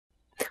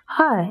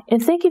Hi,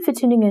 and thank you for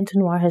tuning in to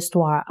Noire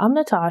Histoire. I'm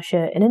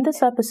Natasha, and in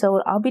this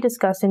episode, I'll be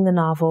discussing the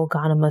novel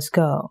Ghana Must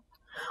Go.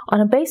 On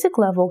a basic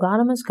level,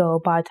 Ghana Must Go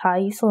by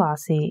Taiye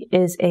Selasi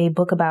is a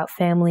book about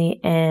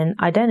family and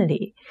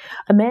identity.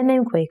 A man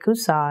named Kwaku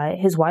Sai,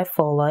 his wife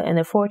Fola, and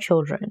their 4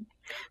 children.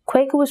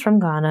 Kwaku is from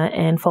Ghana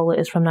and Fola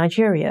is from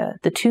Nigeria.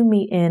 The two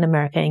meet in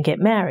America and get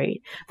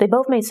married. They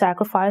both made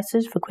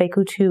sacrifices for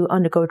Kwaku to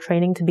undergo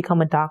training to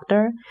become a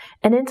doctor,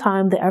 and in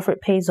time the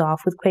effort pays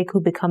off with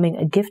Kwaku becoming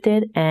a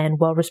gifted and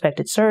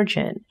well-respected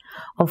surgeon.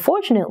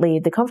 Unfortunately,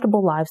 the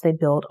comfortable lives they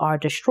built are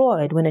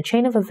destroyed when a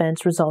chain of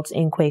events results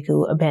in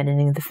Kwaku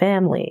abandoning the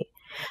family.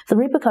 The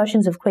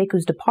repercussions of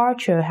Kwaku's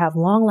departure have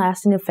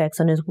long-lasting effects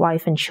on his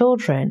wife and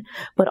children,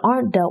 but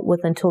aren't dealt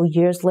with until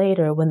years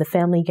later when the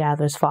family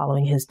gathers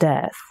following his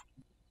death.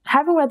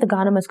 Having read the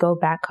Ghana Must Go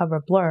back cover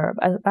blurb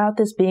about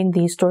this being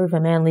the story of a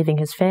man leaving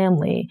his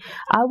family,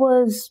 I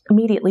was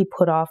immediately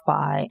put off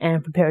by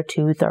and prepared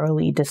to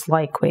thoroughly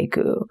dislike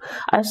Kwaku.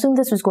 I assumed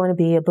this was going to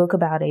be a book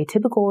about a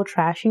typical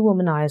trashy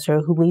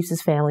womanizer who leaves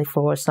his family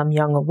for some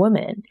younger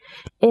woman.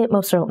 It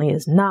most certainly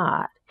is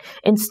not.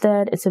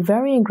 Instead, it's a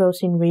very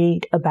engrossing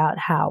read about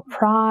how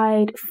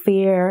pride,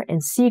 fear,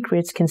 and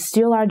secrets can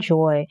steal our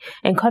joy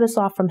and cut us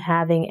off from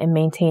having and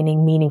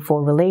maintaining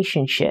meaningful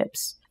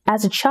relationships.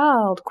 As a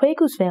child,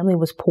 Kwaku's family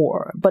was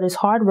poor, but his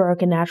hard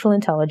work and natural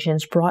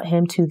intelligence brought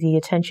him to the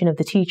attention of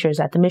the teachers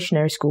at the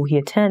missionary school he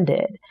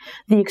attended.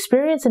 The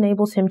experience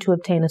enables him to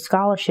obtain a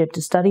scholarship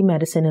to study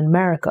medicine in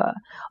America,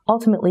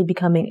 ultimately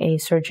becoming a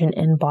surgeon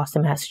in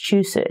Boston,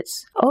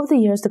 Massachusetts. Over the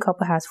years, the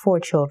couple has 4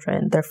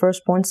 children, their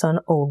firstborn son,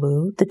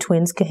 Olu, the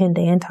twins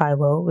Kehinde and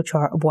Taiwo, which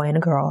are a boy and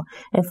a girl,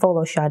 and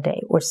Folo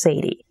Sade, or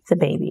Sadie, the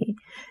baby.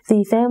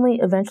 The family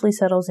eventually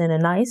settles in a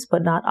nice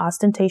but not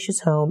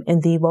ostentatious home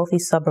in the wealthy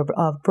suburb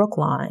of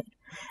Brookline.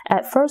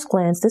 At first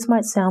glance, this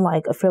might sound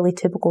like a fairly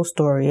typical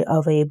story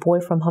of a boy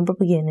from humble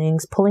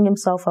beginnings pulling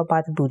himself up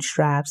by the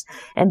bootstraps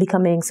and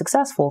becoming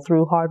successful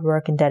through hard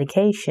work and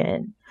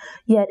dedication.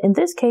 Yet in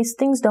this case,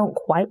 things don't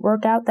quite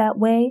work out that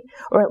way,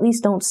 or at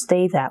least don't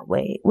stay that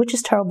way, which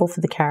is terrible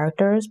for the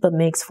characters but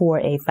makes for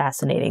a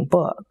fascinating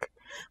book.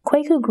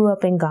 Kwaku grew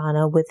up in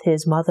Ghana with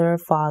his mother,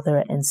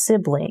 father, and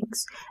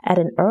siblings. At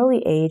an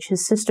early age,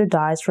 his sister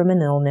dies from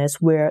an illness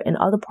where in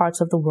other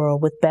parts of the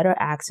world with better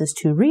access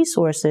to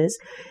resources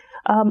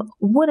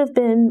would have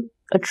been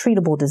a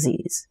treatable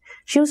disease.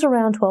 She was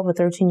around 12 or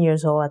 13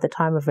 years old at the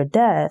time of her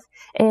death,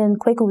 and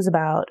Kwaku was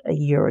about a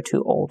year or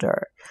 2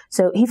 older.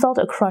 So he felt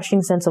a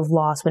crushing sense of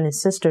loss when his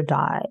sister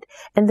died,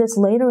 and this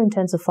later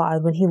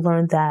intensified when he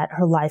learned that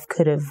her life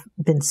could have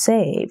been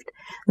saved.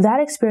 That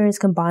experience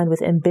combined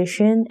with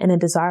ambition and a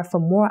desire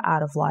for more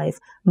out of life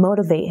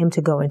motivate him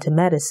to go into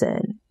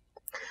medicine.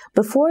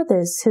 Before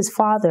this, his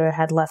father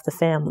had left the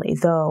family,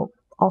 though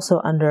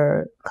also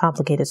under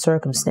complicated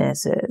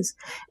circumstances,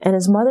 and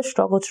his mother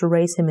struggled to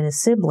raise him and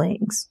his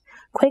siblings.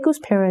 Kwaku's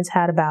parents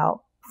had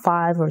about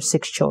 5 or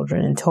 6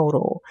 children in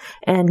total,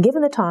 and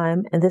given the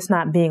time, and this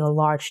not being a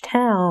large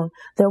town,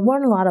 there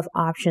weren't a lot of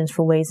options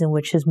for ways in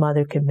which his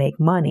mother could make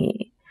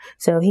money.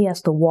 So he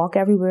has to walk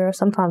everywhere,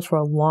 sometimes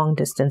for long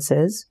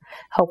distances,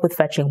 help with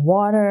fetching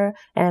water,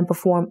 and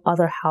perform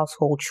other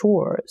household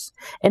chores.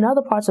 In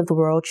other parts of the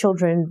world,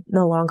 children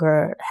no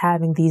longer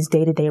having these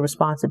day-to-day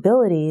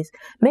responsibilities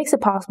makes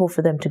it possible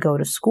for them to go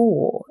to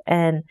school.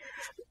 And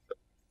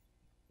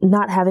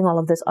not having all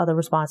of this other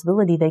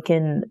responsibility, they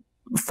can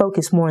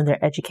focus more on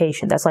their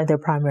education. That's like their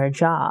primary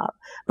job.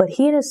 But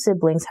he and his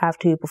siblings have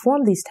to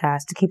perform these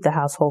tasks to keep the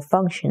household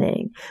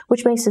functioning,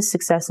 which makes his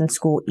success in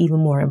school even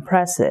more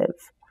impressive.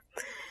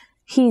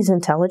 He's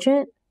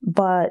intelligent,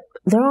 but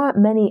there aren't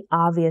many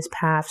obvious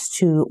paths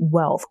to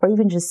wealth or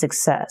even just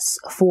success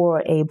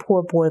for a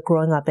poor boy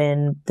growing up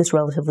in this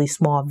relatively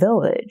small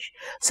village.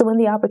 So when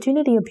the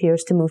opportunity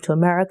appears to move to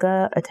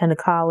America, attend a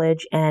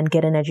college, and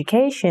get an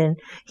education,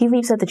 he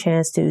leaps at the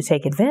chance to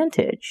take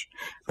advantage.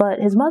 But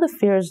his mother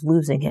fears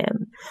losing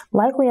him,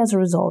 likely as a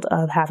result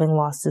of having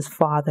lost his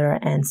father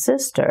and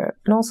sister,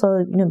 and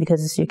also,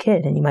 because it's your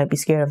kid and you might be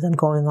scared of them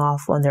going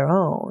off on their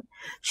own.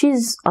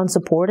 She's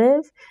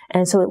unsupportive,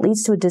 and so it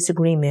leads to a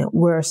disagreement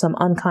where some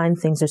unkind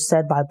things are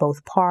said by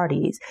both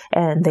parties,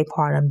 and they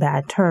part on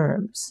bad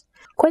terms.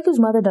 Kwaku's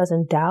mother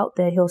doesn't doubt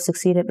that he'll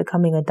succeed at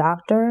becoming a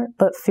doctor,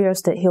 but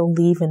fears that he'll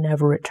leave and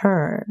never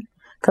return.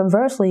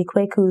 Conversely,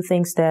 Kwaku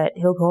thinks that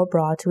he'll go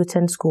abroad to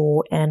attend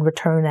school and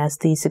return as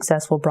the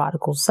successful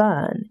prodigal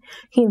son.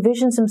 He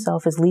envisions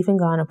himself as leaving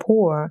Ghana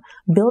poor,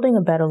 building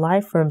a better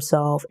life for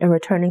himself, and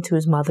returning to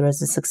his mother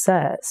as a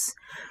success.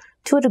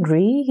 To a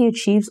degree, he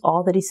achieves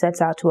all that he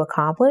sets out to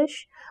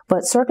accomplish,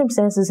 but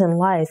circumstances in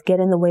life get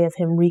in the way of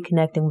him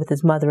reconnecting with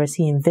his mother as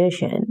he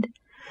envisioned.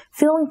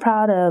 Feeling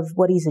proud of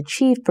what he's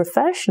achieved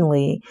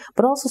professionally,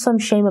 but also some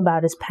shame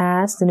about his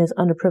past and his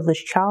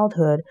underprivileged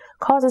childhood,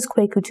 causes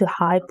Kwaku to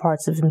hide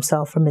parts of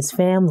himself from his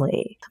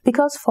family.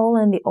 Because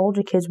Fola and the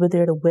older kids were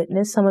there to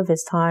witness some of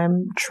his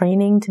time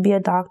training to be a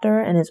doctor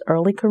and his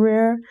early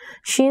career,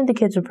 she and the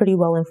kids were pretty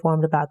well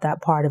informed about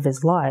that part of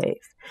his life.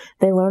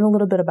 They learn a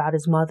little bit about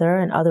his mother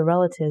and other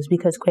relatives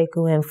because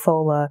Kwaku and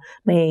Fola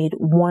made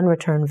one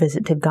return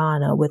visit to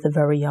Ghana with a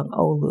very young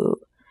Olu.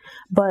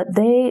 But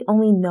they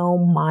only know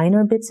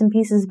minor bits and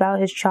pieces about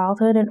his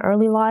childhood and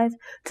early life,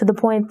 to the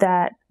point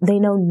that they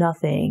know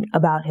nothing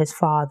about his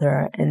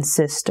father and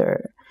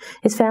sister.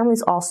 His family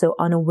is also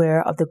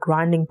unaware of the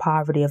grinding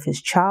poverty of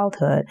his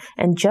childhood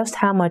and just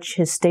how much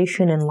his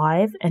station in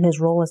life and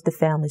his role as the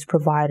family's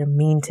provider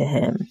mean to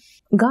him.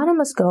 Ghana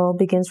Must Go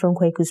begins from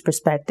Kwaku's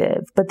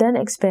perspective, but then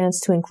expands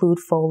to include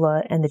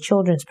Fola and the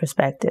children's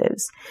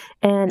perspectives.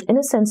 And in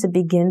a sense, it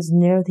begins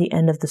near the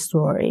end of the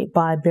story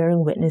by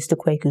bearing witness to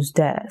Kwaku's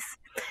death.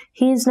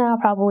 He's now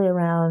probably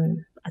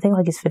around, I think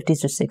like his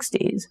 50s or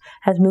 60s,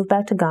 has moved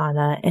back to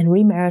Ghana and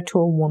remarried to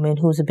a woman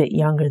who's a bit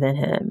younger than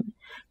him.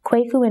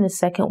 Kwaku and his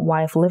second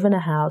wife live in a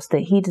house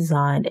that he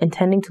designed,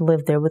 intending to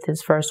live there with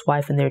his first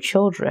wife and their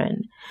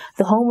children.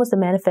 The home was the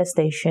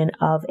manifestation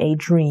of a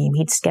dream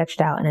he'd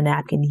sketched out in a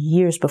napkin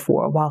years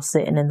before while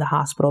sitting in the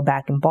hospital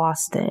back in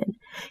Boston.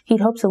 He'd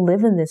hoped to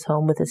live in this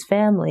home with his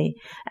family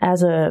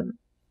as a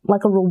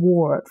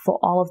reward for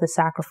all of the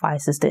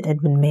sacrifices that had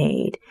been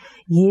made.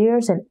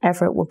 Years and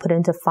effort were put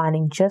into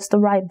finding just the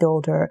right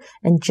builder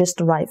and just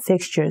the right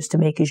fixtures to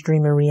make his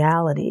dream a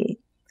reality.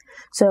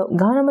 So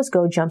Ghana Must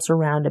Go jumps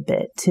around a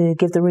bit to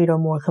give the reader a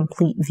more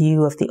complete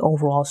view of the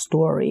overall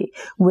story,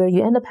 where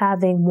you end up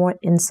having more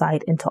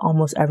insight into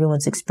almost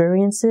everyone's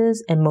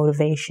experiences and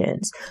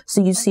motivations.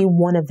 So you see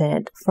one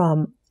event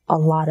from a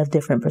lot of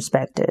different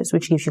perspectives,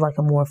 which gives you like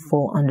a more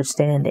full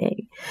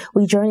understanding.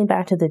 We journey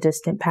back to the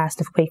distant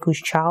past of Kwaku's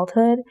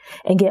childhood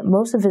and get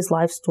most of his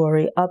life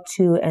story up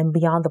to and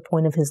beyond the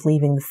point of his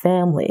leaving the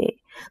family.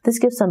 This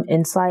gives some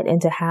insight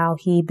into how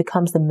he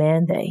becomes the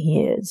man that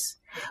he is.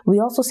 We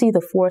also see the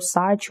 4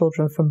 side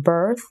children from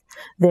birth,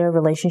 their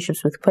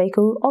relationships with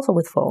Kwaku, also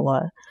with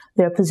Fola,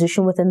 their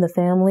position within the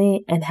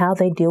family, and how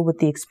they deal with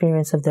the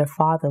experience of their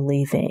father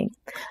leaving.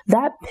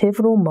 That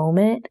pivotal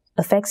moment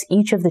affects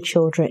each of the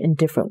children in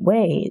different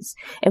ways,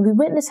 and we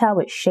witness how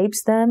it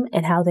shapes them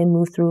and how they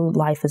move through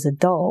life as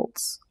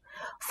adults.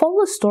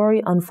 Fola's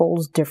story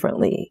unfolds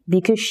differently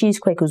because she's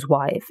Kwaku's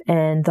wife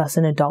and thus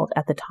an adult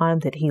at the time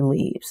that he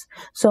leaves.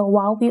 So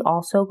while we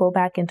also go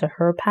back into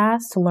her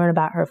past to learn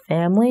about her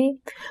family,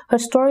 her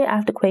story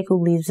after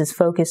Kwaku leaves is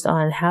focused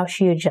on how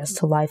she adjusts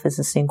to life as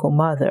a single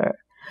mother.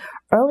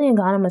 Early in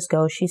Ghana Must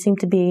Go, she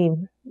seemed to be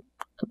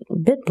a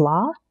bit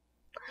blah,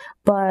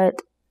 but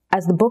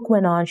as the book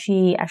went on,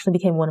 she actually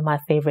became one of my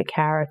favorite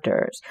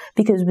characters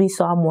because we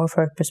saw more of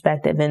her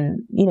perspective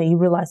and, you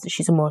realize that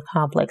she's a more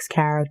complex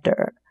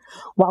character.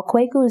 While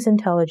Kwaku is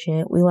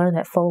intelligent, we learn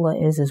that Fola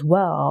is as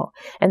well,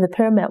 and the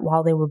pair met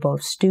while they were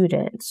both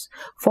students.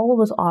 Fola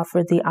was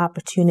offered the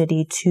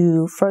opportunity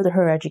to further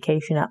her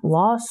education at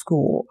law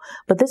school,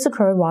 but this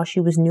occurred while she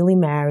was newly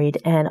married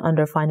and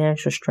under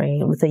financial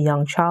strain with a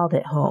young child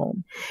at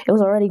home. It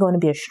was already going to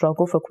be a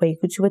struggle for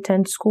Kwaku to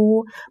attend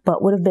school,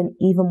 but would have been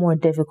even more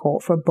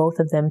difficult for both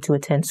of them to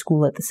attend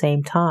school at the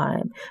same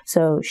time.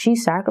 So she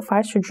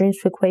sacrificed her dreams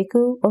for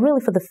Kwaku, or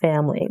really for the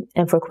family,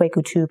 and for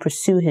Kwaku to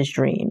pursue his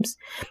dreams,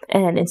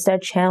 and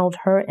instead channeled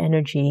her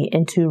energy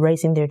into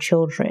raising their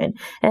children,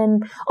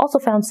 and also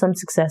found some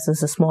success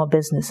as a small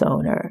business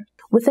owner.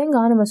 Within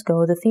Ghana Must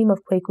Go, the theme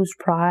of Kwaku's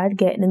pride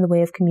getting in the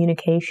way of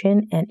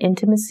communication and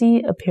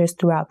intimacy appears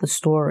throughout the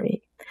story.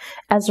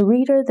 As a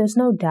reader, there's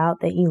no doubt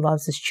that he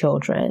loves his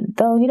children,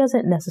 though he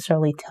doesn't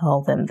necessarily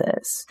tell them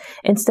this.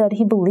 Instead,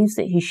 he believes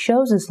that he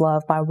shows his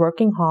love by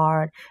working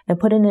hard and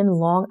putting in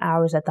long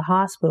hours at the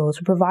hospital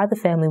to provide the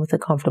family with a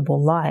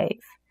comfortable life.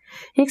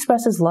 He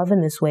expresses love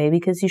in this way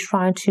because he's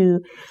trying to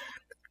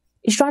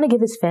give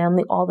his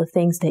family all the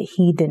things that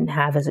he didn't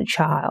have as a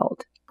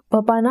child.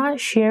 But by not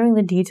sharing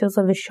the details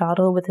of his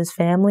childhood with his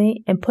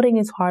family and putting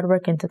his hard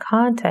work into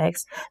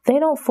context, they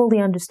don't fully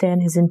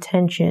understand his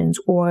intentions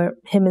or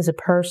him as a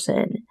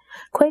person.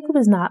 Kwaku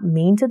is not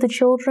mean to the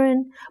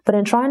children, but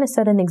in trying to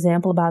set an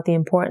example about the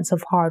importance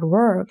of hard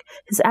work,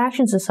 his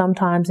actions are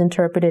sometimes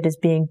interpreted as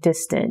being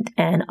distant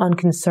and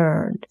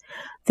unconcerned.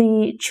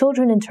 The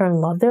children in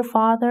turn love their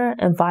father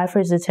and vie for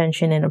his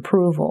attention and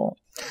approval.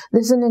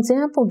 There's an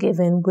example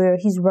given where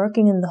he's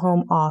working in the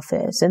home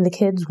office and the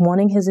kids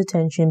wanting his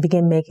attention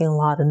begin making a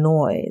lot of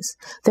noise.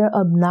 They're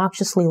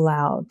obnoxiously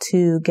loud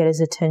to get his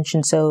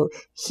attention, so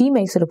he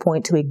makes it a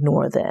point to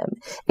ignore them.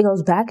 It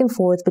goes back and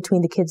forth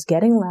between the kids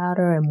getting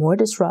louder and more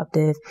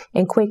disruptive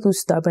and Kwaku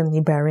stubbornly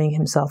burying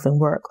himself in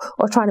work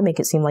or trying to make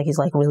it seem like he's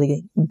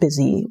really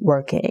busy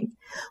working.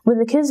 When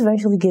the kids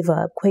eventually give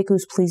up,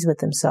 Kwaku's pleased with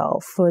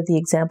himself for the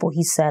example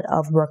he set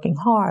of working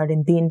hard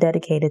and being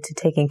dedicated to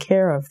taking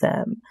care of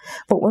them.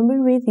 But when we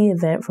read the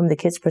event from the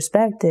kids'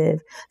 perspective,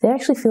 they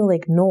actually feel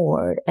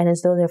ignored and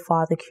as though their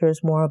father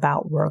cares more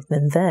about work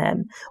than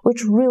them,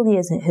 which really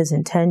isn't his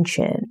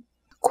intention.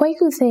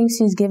 Kwaku thinks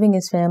he's giving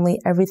his family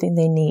everything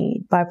they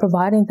need by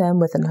providing them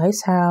with a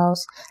nice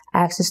house,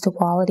 access to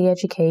quality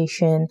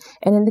education,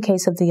 and in the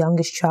case of the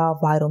youngest child,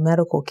 vital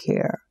medical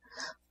care.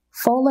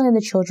 Fola and the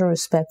children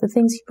respect the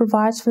things he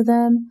provides for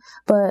them,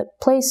 but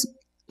place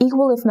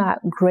equal if not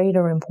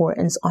greater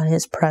importance on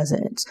his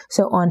presence,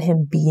 so on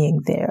him being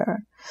there.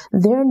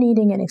 Their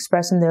needing and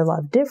expressing their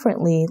love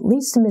differently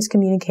leads to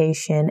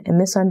miscommunication and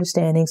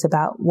misunderstandings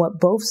about what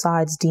both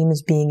sides deem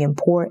as being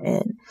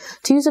important.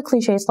 To use a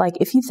cliche, it's like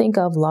if you think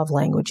of love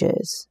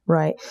languages,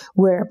 right,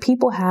 where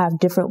people have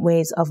different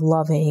ways of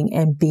loving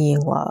and being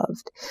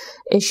loved.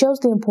 It shows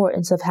the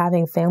importance of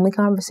having family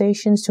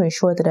conversations to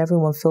ensure that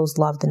everyone feels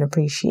loved and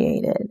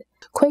appreciated.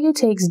 Kwaku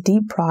takes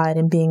deep pride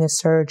in being a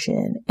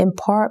surgeon, in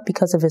part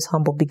because of his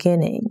humble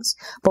beginnings.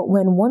 But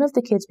when one of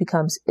the kids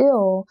becomes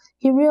ill,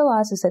 he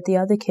realizes that the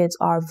other kids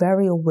are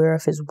very aware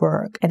of his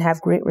work and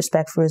have great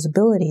respect for his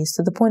abilities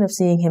to the point of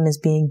seeing him as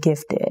being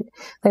gifted.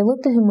 They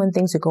look to him when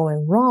things are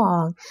going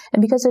wrong,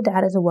 and because their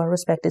dad is a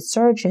well-respected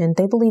surgeon,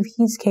 they believe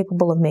he's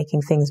capable of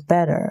making things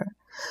better.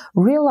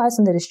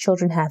 Realizing that his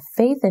children have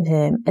faith in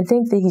him and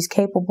think that he's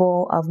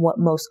capable of what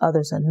most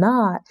others are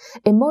not,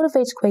 it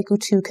motivates Kwaku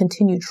to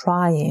continue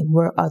trying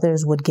where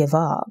others would give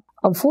up.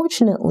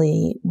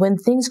 Unfortunately, when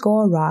things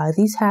go awry,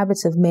 these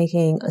habits of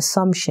making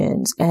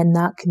assumptions and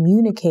not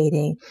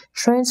communicating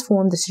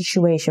transform the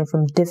situation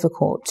from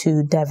difficult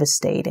to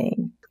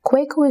devastating.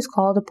 Kwaku is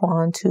called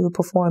upon to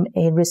perform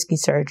a risky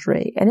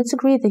surgery, and it's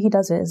agreed that he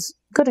does as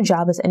good a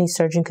job as any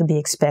surgeon could be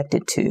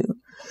expected to.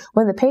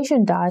 When the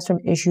patient dies from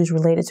issues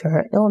related to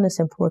her illness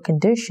and poor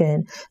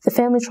condition, the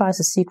family tries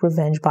to seek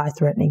revenge by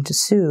threatening to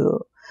sue.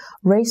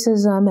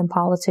 Racism and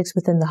politics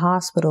within the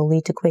hospital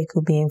lead to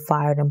Kwaku being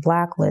fired and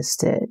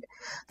blacklisted.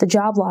 The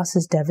job loss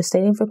is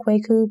devastating for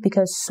Kwaku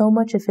because so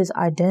much of his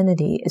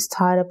identity is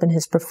tied up in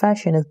his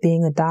profession of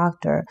being a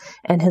doctor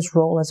and his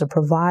role as a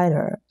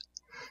provider.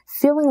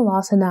 Feeling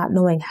lost and not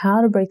knowing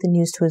how to break the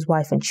news to his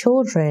wife and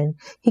children,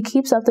 he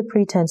keeps up the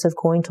pretense of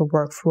going to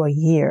work for a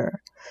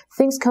year.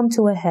 Things come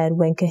to a head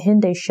when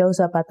Kehinde shows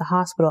up at the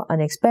hospital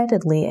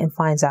unexpectedly and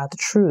finds out the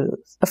truth.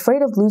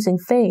 Afraid of losing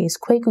face,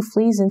 Kwaku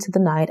flees into the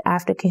night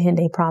after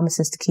Kehinde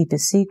promises to keep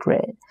his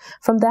secret.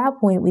 From that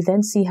point, we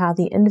then see how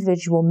the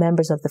individual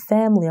members of the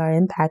family are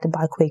impacted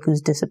by Kwaku's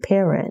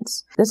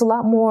disappearance. There's a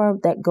lot more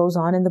that goes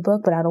on in the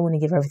book, but I don't want to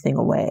give everything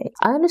away.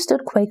 I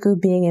understood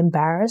Kwaku being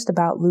embarrassed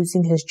about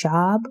losing his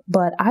job,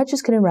 but I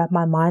just couldn't wrap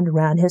my mind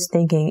around his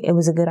thinking it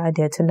was a good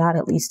idea to not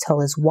at least tell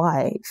his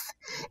wife.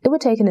 It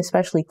would take an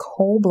especially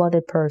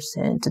cold-blooded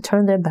person to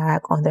turn their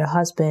back on their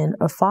husband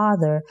or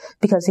father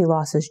because he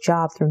lost his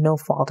job through no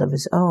fault of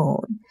his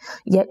own.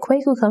 Yet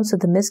Kwaku comes to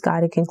the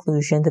misguided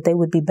conclusion that they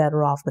would be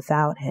better off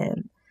without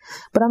him.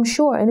 But I'm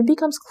sure, and it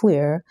becomes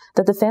clear,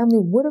 that the family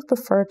would have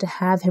preferred to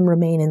have him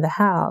remain in the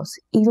house,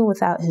 even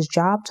without his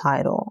job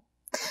title.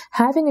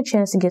 Having a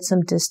chance to get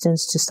some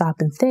distance to stop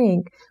and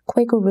think,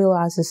 Kwaku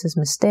realizes his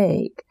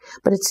mistake,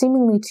 but it's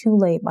seemingly too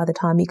late by the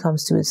time he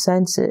comes to his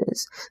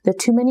senses. There are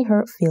too many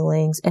hurt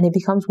feelings, and it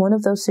becomes one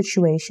of those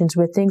situations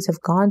where things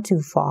have gone too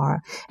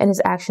far and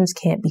his actions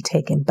can't be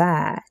taken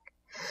back.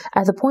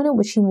 At the point at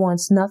which he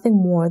wants nothing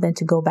more than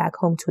to go back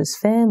home to his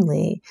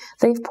family,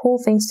 they've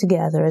pulled things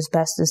together as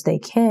best as they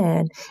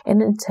can in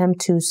an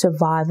attempt to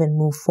survive and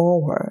move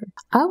forward.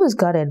 I was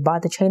gutted by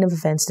the chain of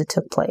events that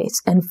took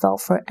place and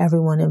felt for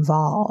everyone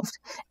involved.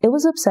 It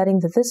was upsetting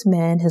that this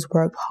man has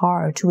worked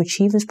hard to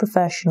achieve his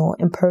professional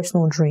and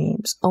personal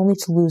dreams, only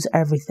to lose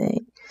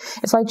everything.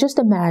 It's like, just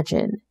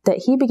imagine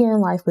that he began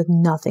life with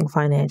nothing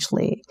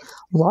financially,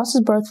 lost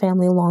his birth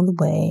family along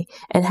the way,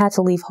 and had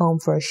to leave home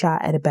for a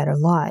shot at a better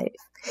life.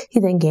 He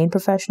then gained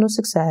professional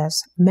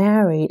success,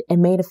 married,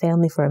 and made a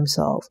family for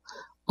himself,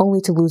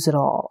 only to lose it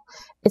all.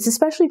 It's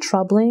especially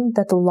troubling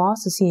that the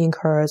losses he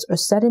incurs are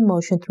set in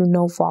motion through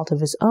no fault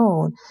of his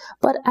own,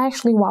 but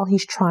actually while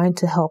he's trying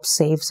to help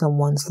save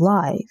someone's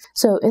life.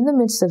 So in the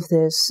midst of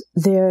this,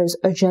 there's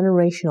a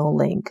generational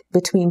link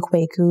between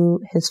Kwaku,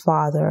 his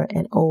father,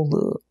 and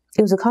Olu.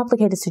 It was a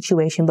complicated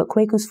situation, but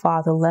Kwaku's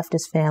father left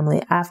his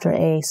family after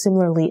a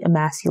similarly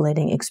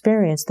emasculating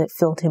experience that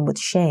filled him with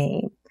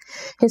shame.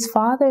 His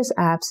father's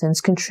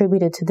absence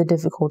contributed to the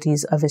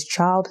difficulties of his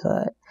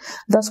childhood.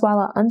 Thus, while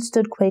I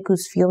understood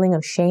Kwaku's feeling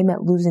of shame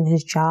at losing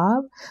his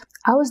job,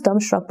 I was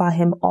dumbstruck by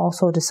him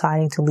also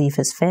deciding to leave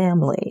his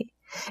family.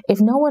 If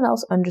no one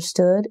else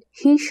understood,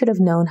 he should have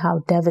known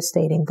how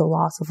devastating the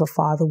loss of a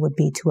father would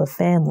be to a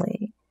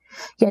family.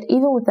 Yet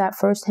even with that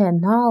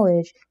first-hand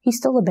knowledge, he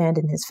still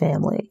abandoned his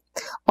family.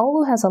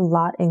 Olu has a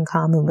lot in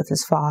common with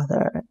his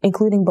father,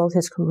 including both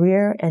his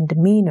career and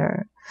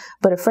demeanor.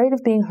 But afraid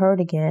of being hurt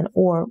again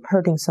or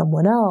hurting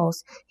someone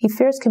else, he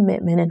fears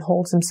commitment and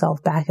holds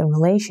himself back in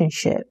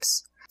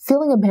relationships.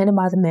 Feeling abandoned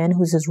by the man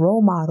who's his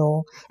role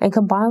model, and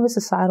combined with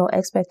societal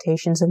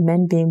expectations of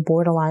men being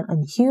borderline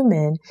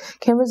unhuman,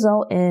 can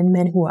result in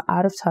men who are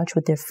out of touch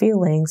with their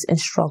feelings and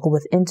struggle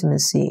with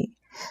intimacy.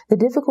 The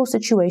difficult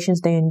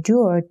situations they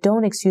endure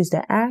don't excuse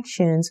their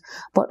actions,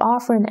 but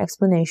offer an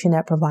explanation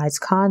that provides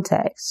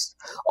context.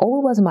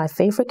 Olu wasn't my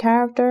favorite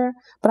character,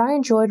 but I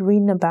enjoyed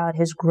reading about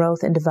his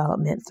growth and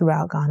development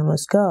throughout Ghana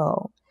Must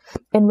Go.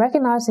 In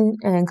recognizing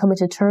and coming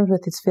to terms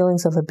with his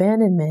feelings of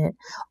abandonment,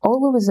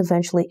 Olu is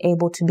eventually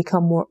able to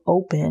become more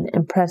open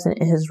and present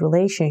in his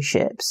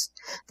relationships.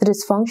 The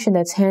dysfunction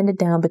that's handed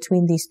down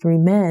between these three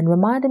men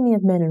reminded me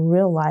of men in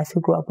real life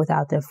who grew up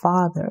without their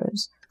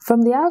fathers.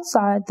 From the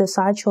outside, the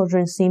side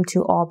children seem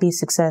to all be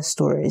success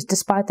stories,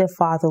 despite their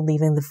father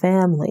leaving the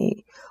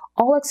family.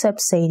 All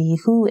except Sadie,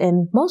 who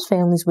in most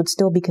families would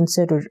still be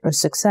considered a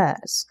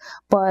success,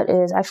 but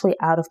is actually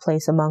out of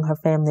place among her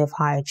family of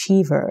high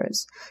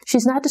achievers.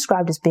 She's not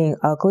described as being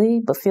ugly,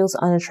 but feels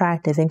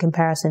unattractive in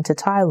comparison to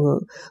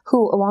Taiwo,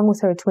 who, along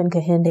with her twin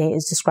Kahinde,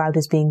 is described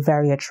as being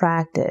very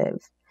attractive.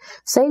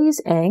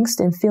 Sadie's angst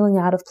and feeling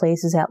out of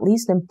place is at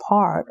least in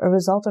part a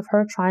result of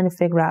her trying to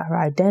figure out her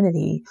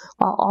identity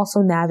while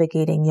also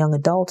navigating young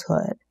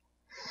adulthood.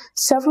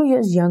 Several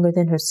years younger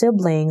than her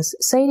siblings,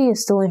 Sadie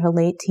is still in her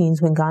late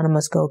teens when Ghana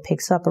Must Go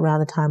picks up around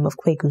the time of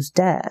Kweku's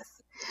death.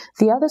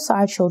 The other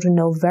side children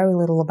know very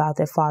little about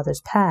their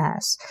father's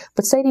past,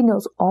 but Sadie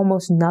knows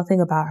almost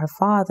nothing about her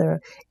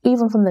father,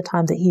 even from the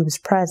time that he was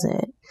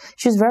present.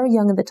 She was very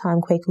young at the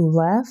time Kweku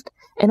left,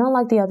 and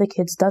unlike the other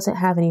kids, doesn't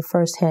have any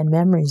first-hand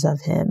memories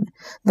of him.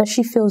 Thus,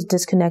 she feels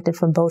disconnected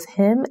from both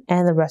him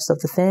and the rest of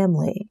the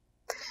family.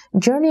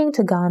 Journeying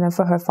to Ghana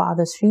for her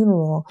father's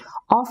funeral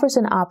offers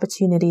an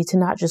opportunity to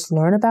not just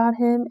learn about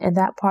him and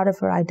that part of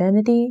her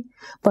identity,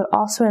 but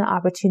also an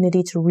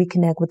opportunity to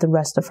reconnect with the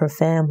rest of her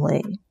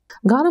family.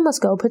 Ghana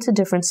Must Go puts a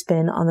different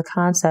spin on the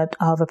concept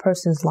of a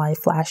person's life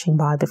flashing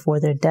by before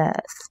their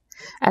death.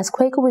 As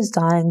Kweku was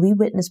dying, we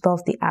witnessed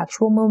both the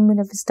actual moment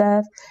of his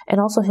death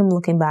and also him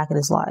looking back at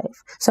his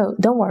life. So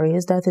don't worry,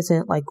 his death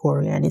isn't like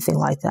gory or anything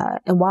like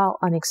that. And while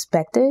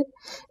unexpected,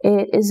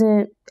 it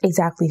isn't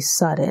exactly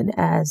sudden,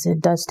 as it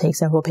does take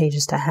several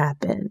pages to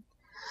happen.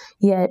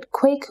 Yet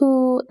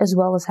Kweku, as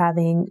well as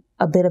having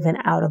a bit of an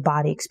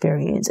out-of-body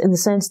experience in the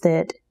sense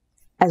that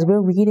as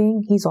we're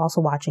reading, he's also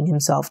watching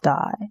himself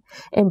die.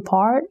 In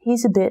part,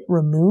 he's a bit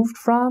removed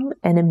from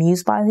and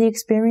amused by the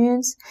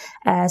experience,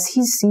 as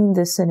he's seen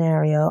this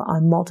scenario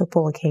on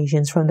multiple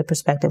occasions from the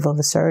perspective of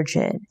a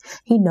surgeon.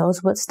 He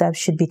knows what steps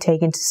should be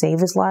taken to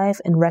save his life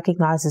and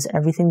recognizes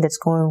everything that's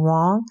going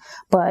wrong,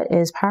 but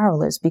is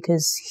powerless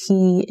because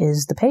he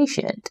is the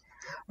patient.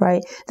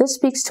 Right? This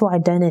speaks to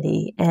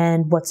identity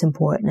and what's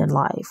important in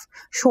life.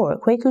 Sure,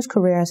 Kweku's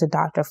career as a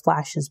doctor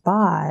flashes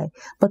by,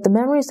 but the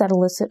memories that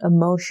elicit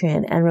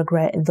emotion and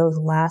regret in those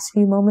last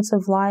few moments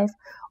of life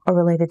are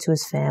related to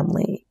his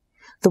family.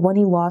 The one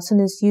he lost in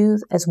his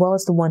youth, as well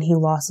as the one he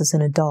lost as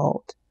an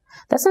adult.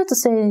 That's not to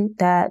say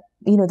that,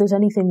 there's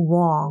anything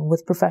wrong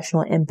with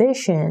professional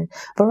ambition,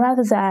 but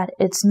rather that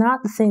it's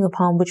not the thing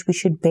upon which we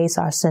should base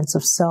our sense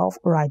of self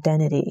or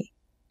identity.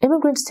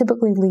 Immigrants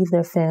typically leave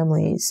their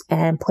families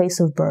and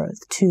place of birth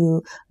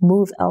to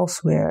move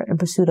elsewhere in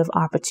pursuit of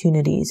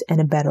opportunities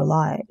and a better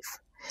life.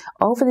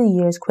 Over the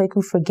years,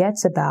 Kweku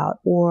forgets about,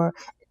 or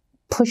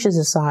pushes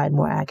aside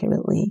more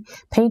accurately,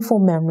 painful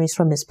memories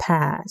from his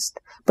past,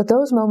 but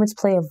those moments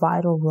play a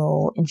vital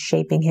role in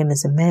shaping him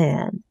as a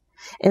man.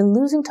 In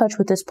losing touch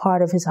with this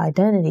part of his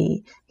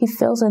identity, he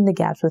fills in the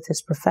gaps with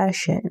his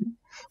profession.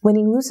 When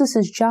he loses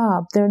his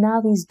job, there are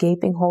now these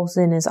gaping holes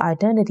in his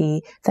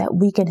identity that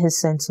weaken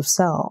his sense of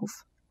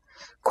self.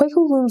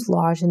 Kweku looms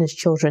large in his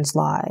children's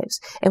lives,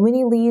 and when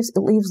he leaves,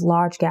 it leaves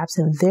large gaps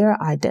in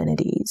their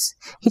identities.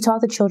 He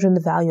taught the children the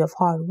value of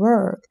hard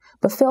work,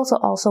 but failed to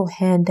also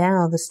hand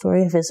down the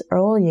story of his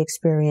early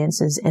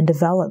experiences and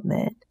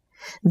development.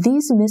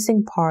 These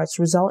missing parts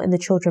result in the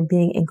children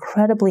being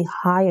incredibly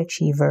high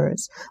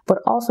achievers, but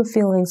also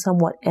feeling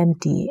somewhat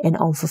empty and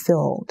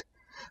unfulfilled.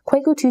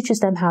 Kweku teaches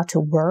them how to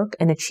work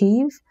and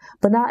achieve,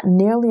 but not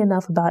nearly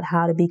enough about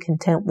how to be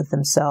content with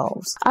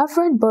themselves. I've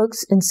read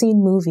books and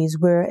seen movies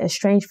where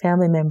estranged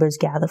family members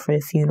gather for a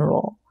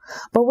funeral.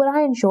 But what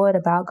I enjoyed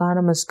about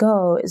Ghana Must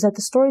Go is that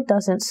the story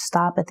doesn't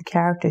stop at the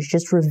characters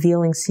just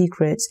revealing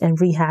secrets and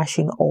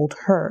rehashing old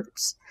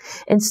hurts.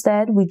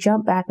 Instead, we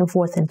jump back and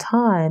forth in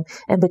time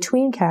and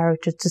between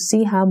characters to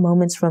see how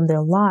moments from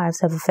their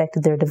lives have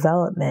affected their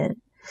development.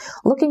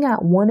 Looking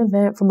at one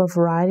event from a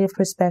variety of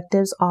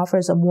perspectives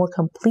offers a more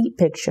complete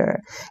picture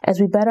as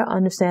we better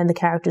understand the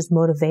characters'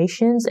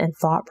 motivations and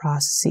thought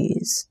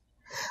processes.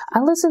 I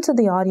listened to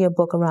the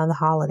audiobook around the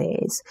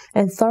holidays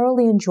and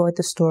thoroughly enjoyed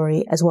the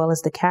story as well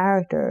as the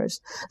characters,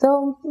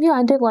 though,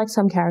 I did like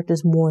some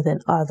characters more than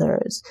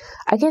others.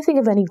 I can't think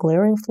of any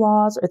glaring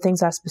flaws or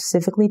things I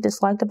specifically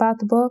disliked about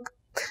the book,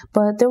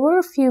 but there were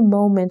a few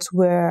moments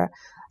where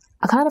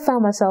I kind of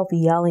found myself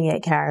yelling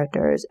at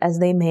characters as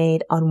they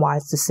made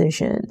unwise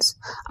decisions.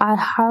 I'd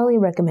highly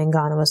recommend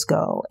Ghana Must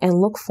Go and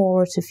look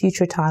forward to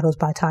future titles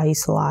by Taiye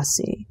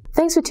Selasi.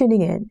 Thanks for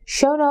tuning in.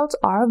 Show notes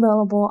are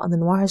available on the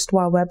Noire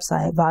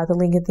website via the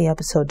link in the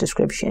episode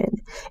description.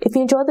 If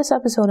you enjoyed this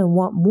episode and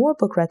want more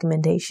book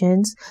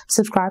recommendations,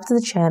 subscribe to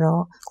the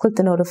channel, click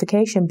the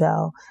notification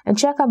bell, and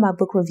check out my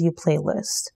book review playlist.